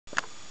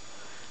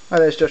Hi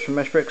there, it's Josh from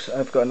Mesh Bricks.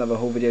 I've got another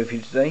haul video for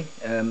you today.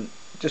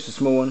 Just a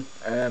small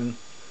one.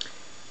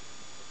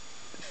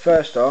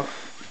 First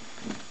off,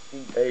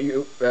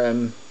 you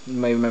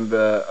may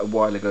remember a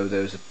while ago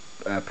there was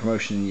a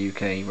promotion in the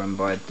UK run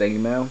by Daily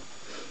Mail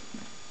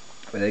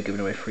where they're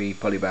giving away free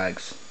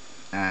polybags,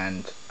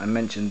 and I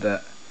mentioned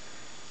that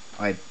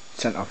I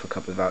sent off a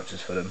couple of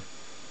vouchers for them.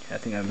 I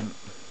think I'm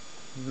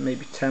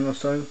maybe 10 or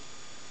so.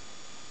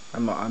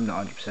 I'm not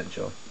 100%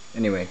 sure.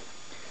 Anyway,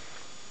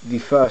 the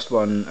first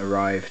one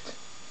arrived.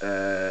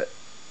 It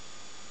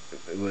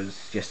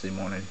was yesterday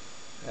morning.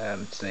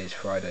 Today is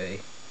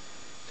Friday,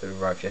 so it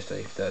arrived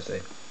yesterday,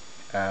 Thursday.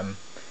 I'm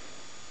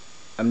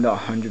not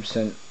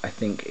 100%. I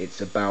think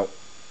it's about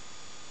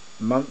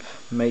a month,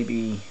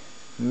 maybe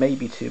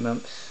 2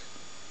 months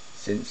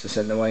since I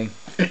sent them away.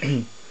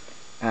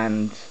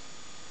 And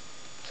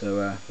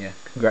so yeah,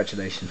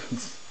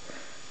 congratulations.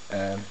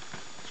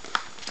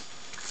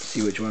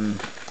 See which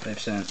one they've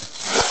sent.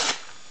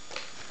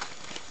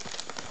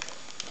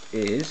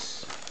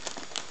 Is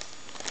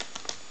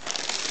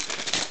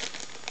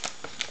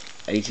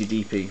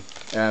ATDP.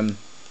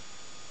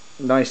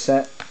 Nice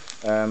set.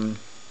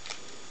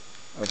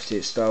 Obviously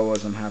it's Star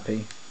Wars, I'm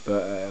happy,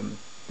 but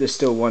there's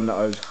still one that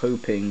I was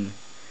hoping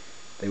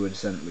they would have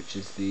sent, which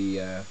is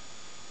the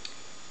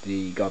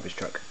garbage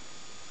truck.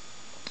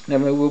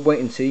 Never, we'll wait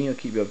and see. I'll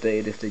keep you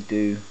updated if they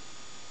do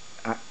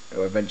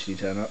or eventually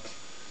turn up.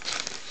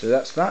 So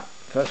that's that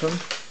first one.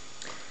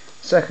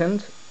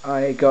 Second,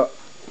 I got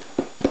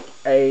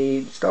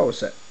a Star Wars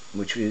set,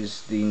 which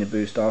is the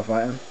Naboo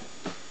Starfighter.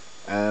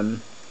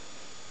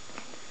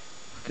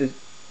 There's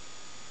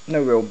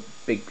no real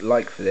big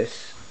like for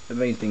this. The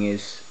main thing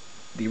is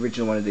the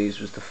original one of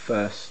these was the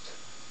first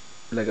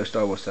Lego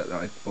Star Wars set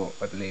that I bought,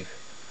 I believe,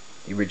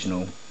 the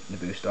original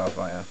Naboo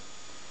Starfighter.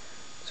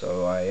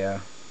 So I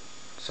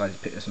decided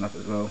to pick this one up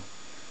as well.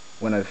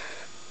 When I've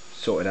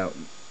sorted out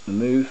the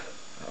move,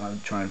 I'll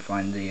try and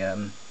find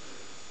the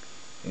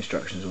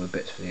instructions, all the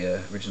bits for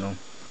the original,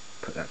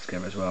 put that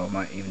together as well. I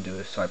might even do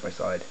a side by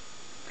side.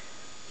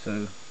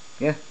 So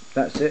yeah,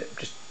 that's it.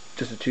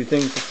 Just the two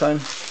things this time.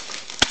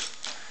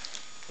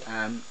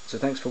 So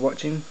thanks for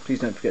watching. Please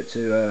don't forget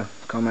to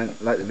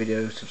comment, like the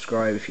video,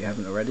 subscribe if you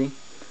haven't already,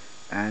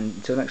 and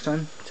until next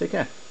time, take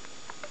care.